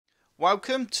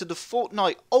Welcome to the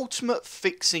Fortnite Ultimate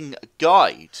Fixing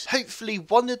Guide. Hopefully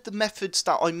one of the methods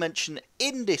that I mention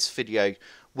in this video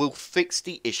will fix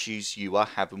the issues you are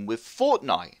having with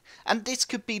Fortnite. And this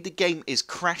could be the game is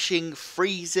crashing,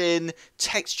 freezing,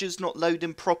 textures not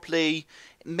loading properly,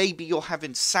 maybe you're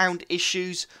having sound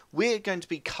issues. We're going to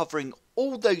be covering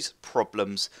all those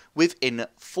problems within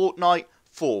Fortnite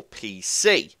for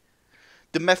PC.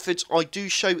 The methods I do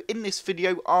show in this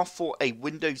video are for a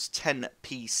Windows 10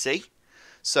 PC,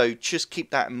 so just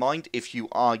keep that in mind if you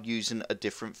are using a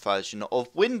different version of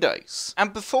Windows.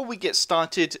 And before we get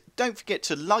started, don't forget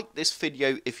to like this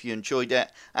video if you enjoyed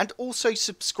it, and also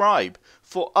subscribe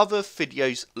for other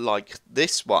videos like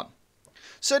this one.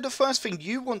 So the first thing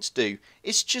you want to do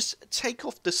is just take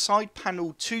off the side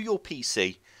panel to your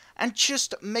PC and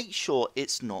just make sure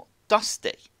it's not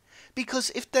dusty.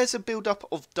 Because if there's a build-up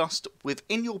of dust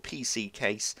within your PC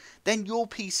case, then your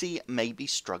PC may be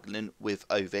struggling with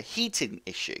overheating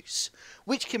issues,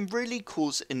 which can really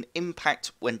cause an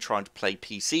impact when trying to play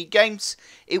PC games.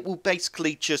 It will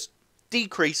basically just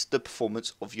decrease the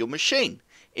performance of your machine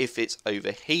if it's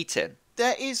overheating.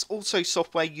 There is also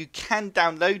software you can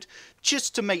download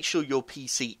just to make sure your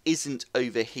PC isn't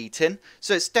overheating,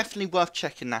 so it's definitely worth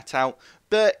checking that out.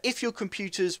 But if your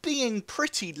computer's being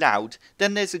pretty loud,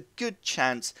 then there's a good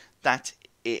chance that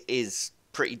it is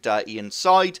pretty dirty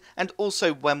inside, and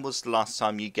also when was the last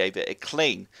time you gave it a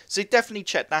clean. So definitely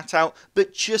check that out,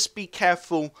 but just be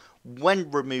careful when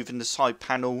removing the side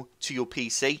panel to your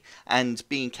PC and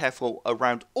being careful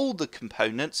around all the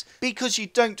components, because you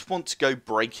don't want to go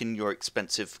breaking your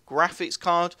expensive graphics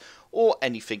card or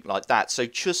anything like that. So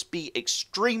just be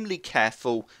extremely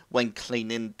careful when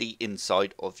cleaning the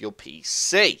inside of your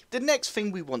PC. The next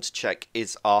thing we want to check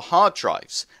is our hard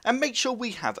drives and make sure we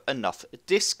have enough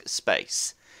disk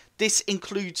space. This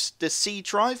includes the C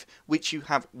drive, which you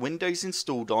have Windows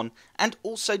installed on, and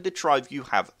also the drive you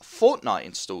have Fortnite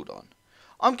installed on.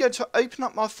 I'm going to open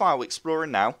up my File Explorer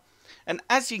now, and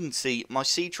as you can see, my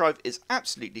C drive is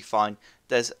absolutely fine.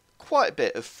 There's quite a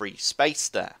bit of free space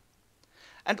there.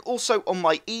 And also on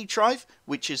my E drive,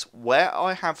 which is where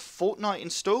I have Fortnite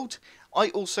installed, I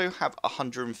also have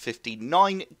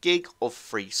 159 gig of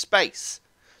free space.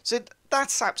 So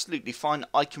that's absolutely fine.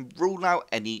 I can rule out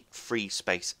any free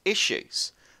space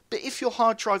issues. But if your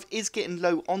hard drive is getting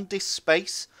low on disk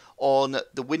space on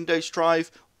the Windows drive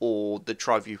or the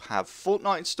drive you have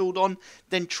Fortnite installed on,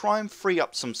 then try and free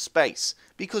up some space,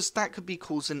 because that could be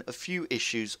causing a few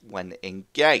issues when in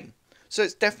game. So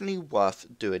it's definitely worth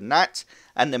doing that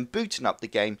and then booting up the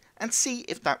game and see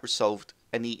if that resolved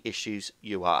any issues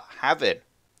you are having.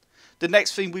 The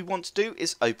next thing we want to do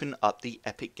is open up the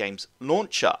Epic Games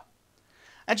launcher.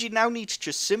 And you now need to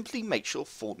just simply make sure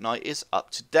Fortnite is up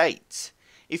to date.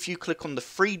 If you click on the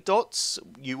three dots,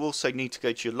 you also need to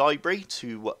go to your library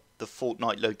to the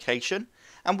Fortnite location.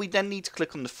 And we then need to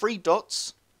click on the three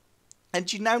dots.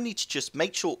 And you now need to just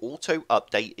make sure auto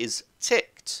update is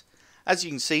ticked. As you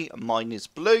can see, mine is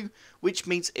blue, which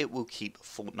means it will keep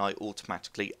Fortnite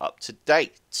automatically up to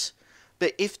date.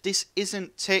 But if this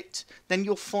isn't ticked, then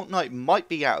your Fortnite might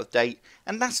be out of date,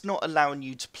 and that's not allowing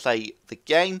you to play the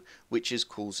game, which is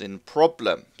causing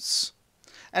problems.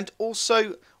 And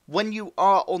also, when you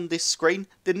are on this screen,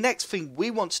 the next thing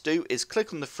we want to do is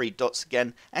click on the three dots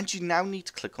again, and you now need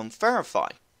to click on verify.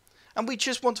 And we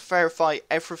just want to verify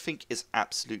everything is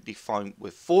absolutely fine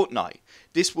with Fortnite.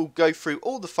 This will go through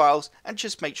all the files and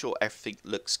just make sure everything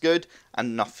looks good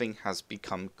and nothing has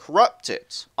become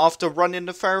corrupted. After running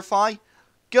the verify,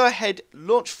 go ahead,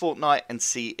 launch Fortnite and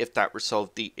see if that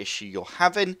resolved the issue you're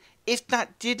having. If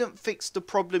that didn't fix the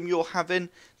problem you're having,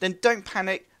 then don't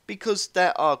panic, because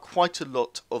there are quite a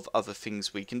lot of other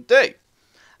things we can do.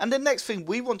 And the next thing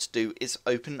we want to do is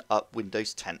open up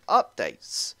Windows 10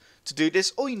 updates. To do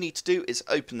this, all you need to do is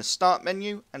open the start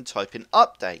menu and type in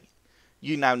update.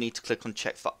 You now need to click on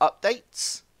check for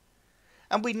updates.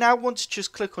 And we now want to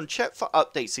just click on check for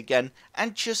updates again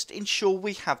and just ensure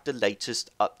we have the latest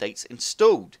updates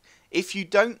installed. If you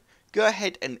don't, go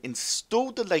ahead and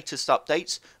install the latest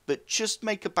updates, but just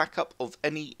make a backup of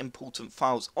any important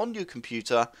files on your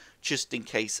computer just in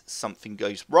case something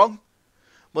goes wrong.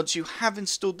 Once you have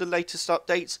installed the latest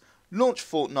updates, launch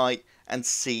Fortnite and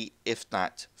see if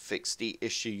that fixed the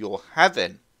issue you're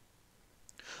having.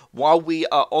 While we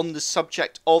are on the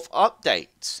subject of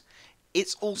updates,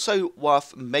 it's also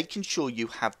worth making sure you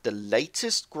have the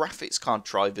latest graphics card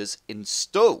drivers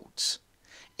installed.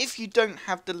 If you don't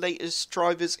have the latest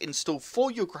drivers installed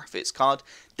for your graphics card,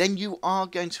 then you are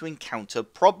going to encounter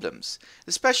problems,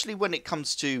 especially when it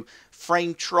comes to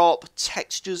frame drop,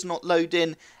 textures not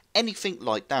loading, anything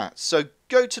like that. So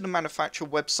go to the manufacturer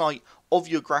website of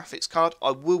your graphics card.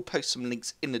 I will post some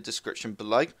links in the description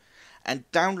below, and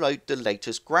download the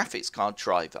latest graphics card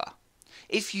driver.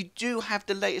 If you do have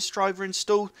the latest driver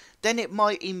installed, then it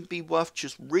might even be worth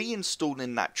just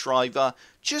reinstalling that driver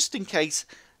just in case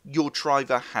your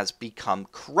driver has become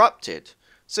corrupted.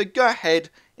 So go ahead,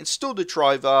 install the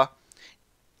driver,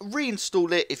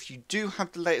 reinstall it if you do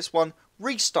have the latest one,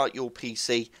 restart your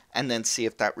PC, and then see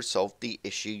if that resolved the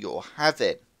issue you're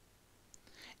having.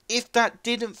 If that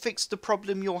didn't fix the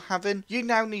problem you're having, you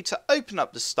now need to open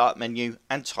up the start menu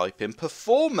and type in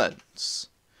performance.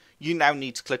 You now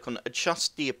need to click on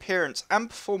adjust the appearance and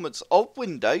performance of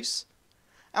Windows,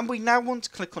 and we now want to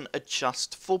click on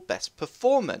adjust for best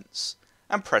performance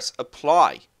and press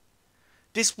apply.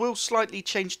 This will slightly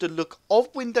change the look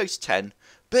of Windows 10,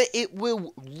 but it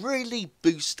will really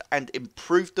boost and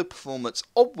improve the performance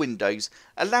of Windows,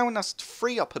 allowing us to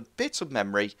free up a bit of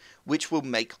memory, which will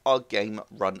make our game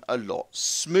run a lot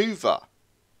smoother.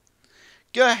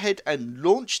 Go ahead and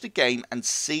launch the game and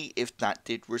see if that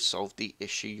did resolve the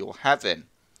issue you're having.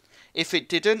 If it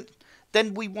didn't,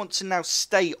 then we want to now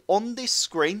stay on this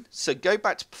screen, so go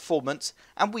back to performance,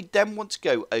 and we then want to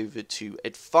go over to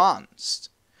advanced.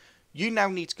 You now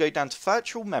need to go down to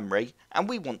virtual memory, and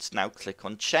we want to now click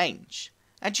on change.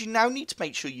 And you now need to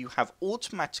make sure you have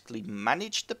automatically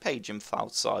managed the page and file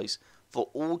size for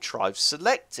all drives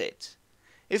selected.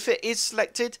 If it is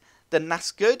selected, then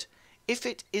that's good. If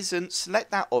it isn't,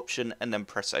 select that option and then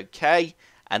press OK,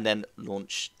 and then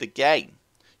launch the game.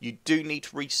 You do need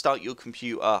to restart your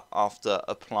computer after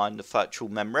applying the virtual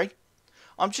memory.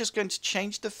 I'm just going to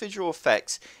change the visual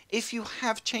effects. If you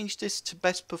have changed this to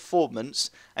best performance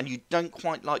and you don't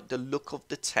quite like the look of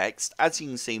the text, as you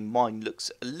can see, mine looks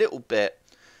a little bit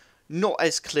not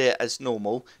as clear as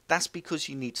normal. That's because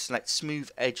you need to select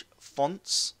smooth edge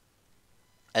fonts,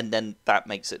 and then that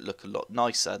makes it look a lot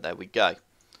nicer. There we go.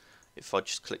 If I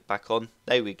just click back on,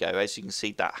 there we go. As you can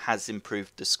see, that has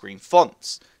improved the screen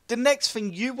fonts. The next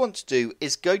thing you want to do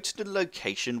is go to the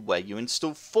location where you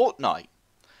install Fortnite.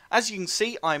 As you can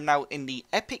see, I am now in the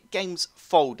Epic Games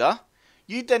folder.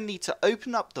 You then need to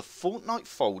open up the Fortnite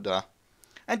folder,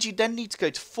 and you then need to go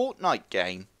to Fortnite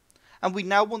game, and we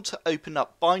now want to open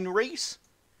up binaries,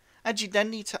 and you then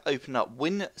need to open up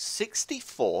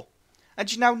Win64,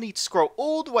 and you now need to scroll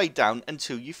all the way down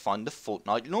until you find the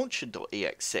Fortnite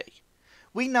launcher.exe.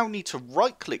 We now need to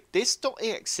right click this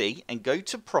 .exe and go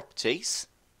to properties,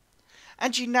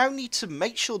 and you now need to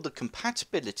make sure the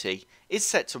compatibility is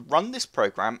set to run this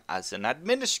program as an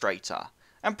administrator,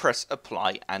 and press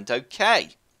apply and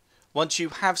OK. Once you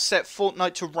have set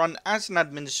Fortnite to run as an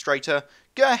administrator,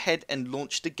 go ahead and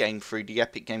launch the game through the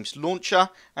Epic Games launcher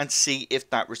and see if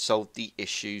that resolved the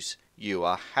issues you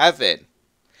are having.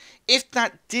 If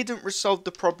that didn't resolve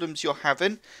the problems you're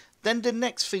having, then the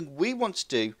next thing we want to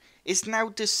do is now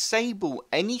disable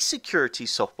any security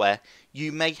software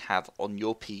you may have on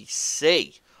your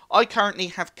PC. I currently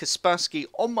have Kaspersky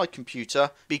on my computer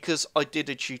because I did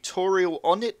a tutorial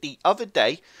on it the other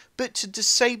day, but to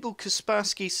disable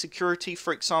Kaspersky security,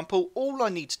 for example, all I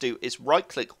need to do is right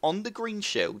click on the green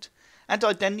shield, and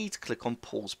I then need to click on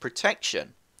pause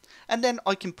protection, and then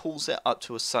I can pause it up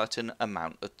to a certain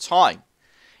amount of time.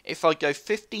 If I go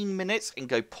 15 minutes and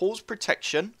go pause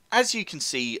protection, as you can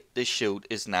see, the shield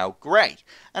is now grey,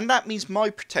 and that means my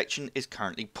protection is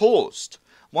currently paused.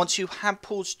 Once you have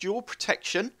paused your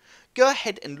protection, go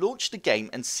ahead and launch the game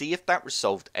and see if that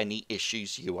resolved any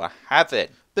issues you are having.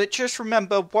 But just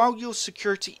remember, while your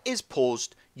security is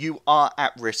paused, you are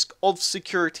at risk of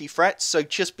security threats, so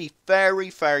just be very,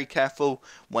 very careful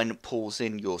when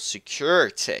pausing your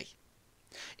security.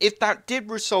 If that did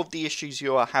resolve the issues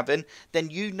you are having, then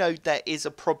you know there is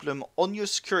a problem on your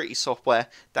security software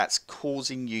that's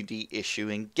causing you the issue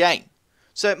in game.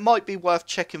 So it might be worth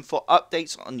checking for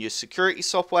updates on your security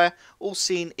software, or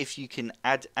seeing if you can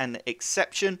add an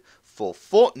exception for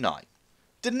Fortnite.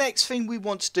 The next thing we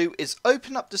want to do is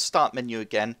open up the start menu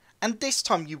again, and this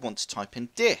time you want to type in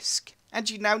disk, and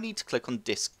you now need to click on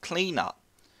disk cleanup.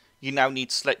 You now need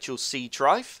to select your C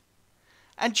drive,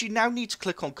 and you now need to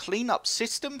click on clean up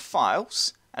system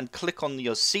files and click on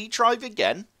your C drive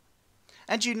again,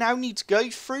 and you now need to go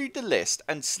through the list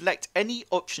and select any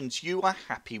options you are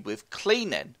happy with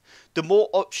cleaning. The more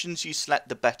options you select,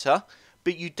 the better,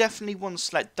 but you definitely want to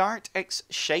select DirectX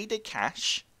shader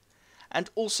cache and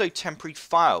also temporary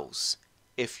files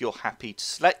if you're happy to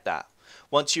select that.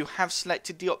 Once you have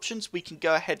selected the options, we can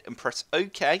go ahead and press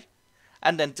OK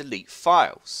and then delete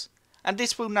files. And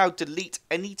this will now delete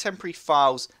any temporary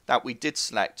files that we did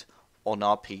select on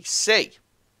our PC.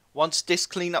 Once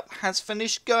disk cleanup has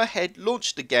finished, go ahead,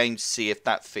 launch the game, see if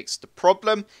that fixed the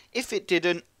problem. If it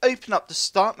didn't, open up the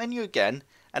start menu again,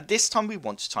 and this time we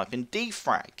want to type in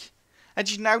defrag. And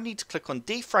you now need to click on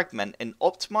defragment in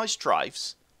optimize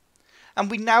drives. And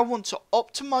we now want to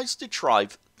optimize the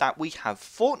drive that we have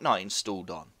Fortnite installed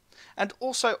on. And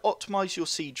also optimize your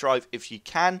C drive if you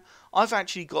can. I've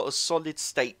actually got a solid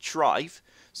state drive,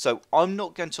 so I'm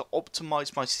not going to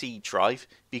optimize my C drive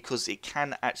because it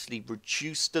can actually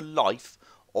reduce the life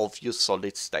of your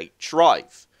solid state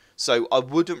drive. So I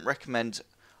wouldn't recommend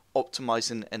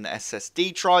optimizing an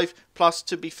SSD drive, plus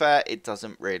to be fair, it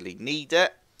doesn't really need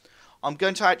it. I'm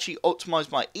going to actually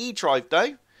optimize my E drive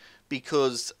though,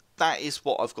 because that is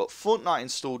what I've got Fortnite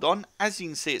installed on. As you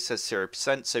can see, it says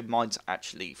 0%, so mine's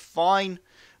actually fine.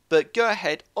 But go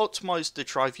ahead, optimize the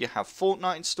drive you have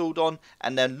Fortnite installed on,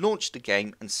 and then launch the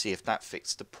game and see if that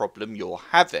fixed the problem you're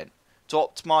having. To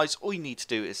optimize, all you need to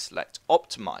do is select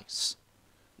optimize.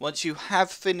 Once you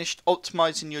have finished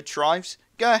optimizing your drives,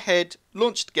 go ahead,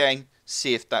 launch the game,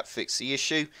 see if that fixed the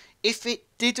issue. If it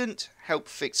didn't help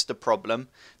fix the problem,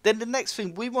 then the next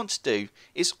thing we want to do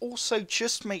is also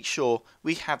just make sure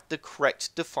we have the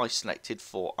correct device selected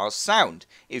for our sound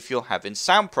if you're having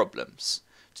sound problems.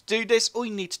 To do this, all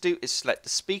you need to do is select the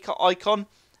speaker icon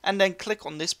and then click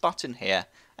on this button here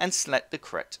and select the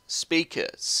correct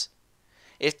speakers.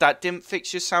 If that didn't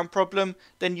fix your sound problem,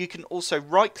 then you can also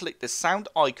right click the sound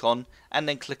icon and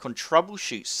then click on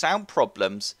troubleshoot sound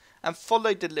problems and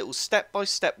follow the little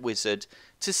step-by-step wizard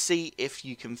to see if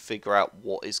you can figure out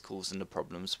what is causing the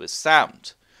problems with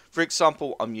sound. For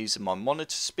example, I'm using my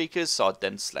monitor speakers, so I'd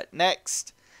then select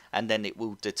next, and then it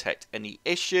will detect any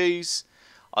issues.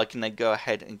 I can then go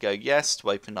ahead and go yes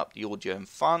to open up the audio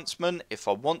enhancement if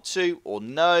I want to, or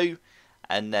no.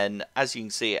 And then as you can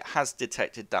see, it has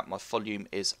detected that my volume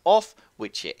is off,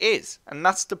 which it is. And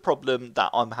that's the problem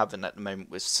that I'm having at the moment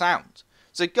with sound.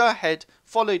 So go ahead,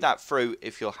 follow that through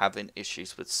if you're having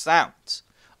issues with sound.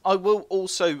 I will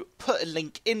also put a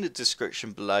link in the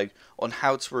description below on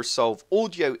how to resolve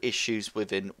audio issues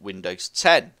within Windows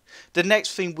 10. The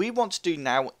next thing we want to do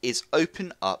now is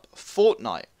open up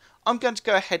Fortnite. I'm going to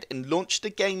go ahead and launch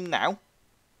the game now.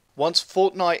 Once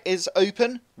Fortnite is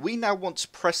open, we now want to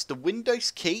press the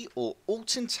Windows key or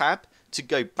Alt and Tab to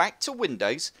go back to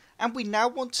Windows, and we now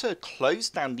want to close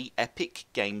down the Epic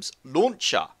Games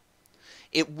launcher.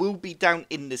 It will be down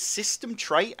in the system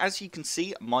tray, as you can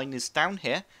see mine is down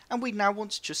here, and we now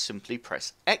want to just simply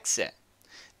press exit.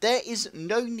 There is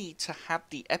no need to have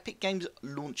the Epic Games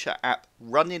launcher app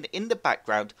running in the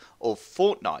background of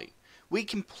Fortnite. We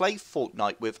can play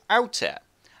Fortnite without it.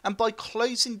 And by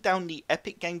closing down the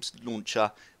Epic Games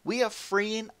launcher, we are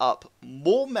freeing up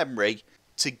more memory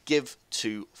to give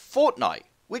to Fortnite,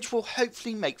 which will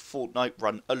hopefully make Fortnite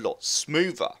run a lot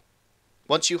smoother.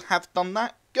 Once you have done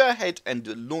that, go ahead and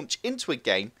launch into a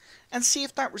game and see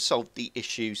if that resolved the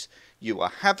issues you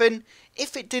are having.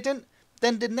 If it didn't,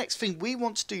 then the next thing we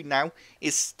want to do now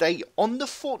is stay on the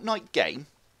Fortnite game,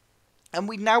 and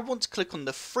we now want to click on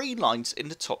the three lines in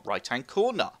the top right hand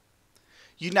corner.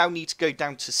 You now need to go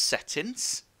down to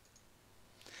settings,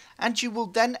 and you will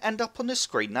then end up on a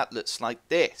screen that looks like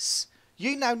this.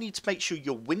 You now need to make sure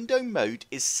your window mode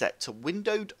is set to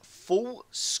windowed full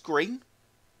screen,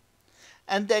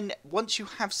 and then once you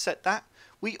have set that,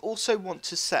 we also want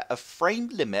to set a frame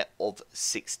limit of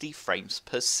 60 frames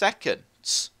per second.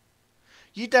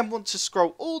 You then want to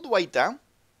scroll all the way down,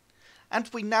 and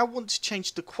we now want to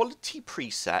change the quality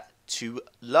preset to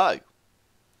low.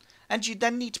 And you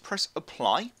then need to press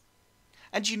apply,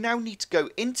 and you now need to go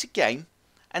into game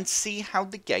and see how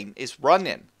the game is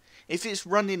running. If it's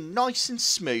running nice and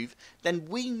smooth, then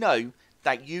we know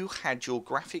that you had your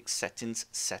graphics settings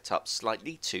set up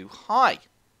slightly too high.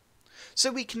 So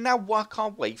we can now work our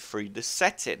way through the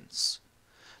settings.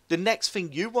 The next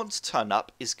thing you want to turn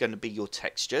up is going to be your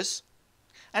textures,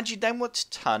 and you then want to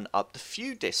turn up the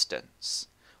view distance.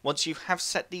 Once you have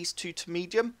set these two to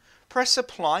medium, press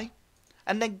apply,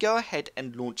 and then go ahead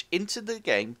and launch into the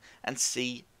game and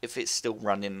see if it's still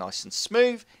running nice and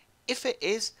smooth. If it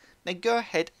is, then go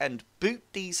ahead and boot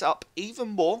these up even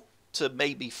more to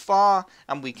maybe far,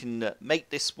 and we can make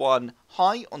this one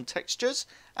high on textures,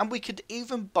 and we could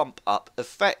even bump up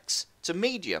effects to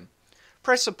medium.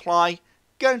 Press apply,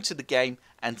 go into the game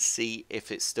and see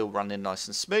if it's still running nice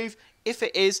and smooth. If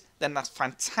it is, then that's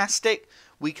fantastic.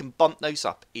 We can bump those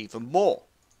up even more.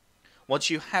 Once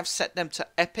you have set them to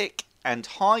epic and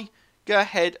high, go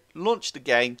ahead, launch the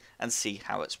game and see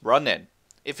how it's running.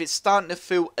 If it's starting to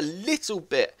feel a little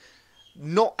bit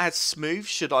not as smooth,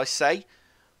 should I say,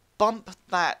 bump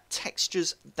that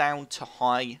textures down to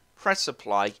high, press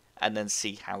apply, and then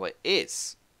see how it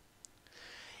is.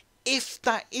 If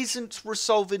that isn't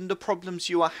resolving the problems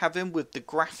you are having with the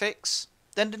graphics,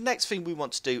 then the next thing we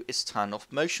want to do is turn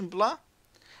off motion blur.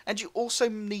 And you also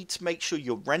need to make sure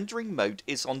your rendering mode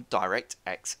is on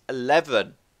DirectX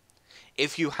 11.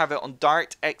 If you have it on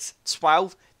DirectX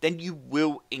 12, then you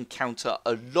will encounter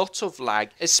a lot of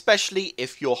lag, especially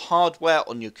if your hardware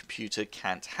on your computer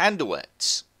can't handle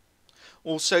it.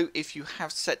 Also, if you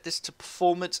have set this to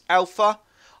Performance Alpha,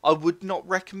 I would not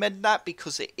recommend that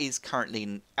because it is currently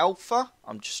in alpha.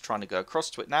 I'm just trying to go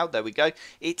across to it now. There we go.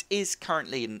 It is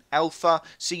currently in alpha,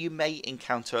 so you may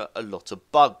encounter a lot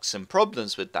of bugs and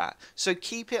problems with that. So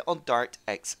keep it on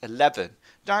DirectX 11.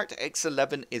 DirectX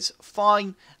 11 is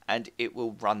fine and it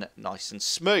will run nice and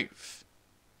smooth.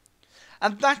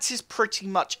 And that is pretty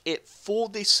much it for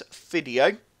this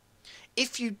video.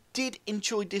 If you did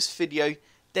enjoy this video,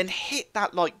 then hit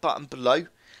that like button below.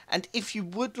 And if you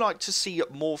would like to see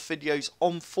more videos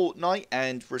on Fortnite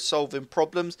and resolving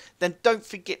problems, then don't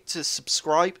forget to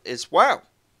subscribe as well.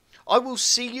 I will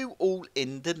see you all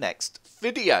in the next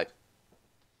video.